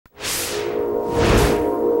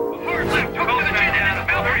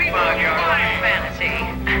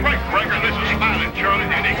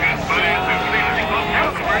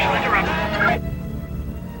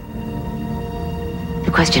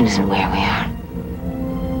question isn't where we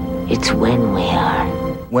are. It's when we are.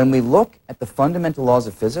 When we look at the fundamental laws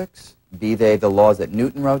of physics, be they the laws that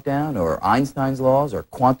Newton wrote down, or Einstein's laws, or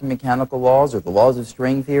quantum mechanical laws, or the laws of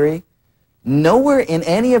string theory, nowhere in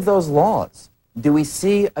any of those laws do we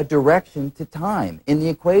see a direction to time in the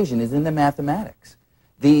equation as in the mathematics.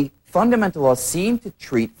 The fundamental laws seem to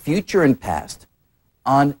treat future and past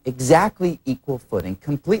on exactly equal footing,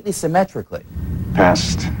 completely symmetrically.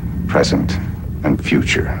 Past, present, and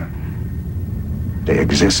future. They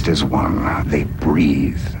exist as one. They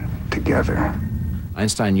breathe together.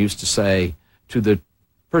 Einstein used to say, to the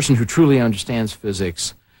person who truly understands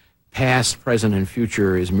physics, past, present, and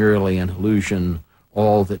future is merely an illusion.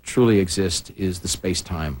 All that truly exists is the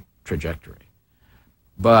space-time trajectory.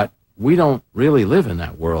 But we don't really live in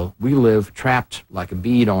that world. We live trapped like a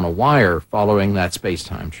bead on a wire following that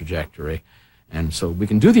space-time trajectory. And so we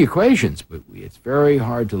can do the equations, but it's very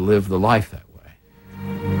hard to live the life that way.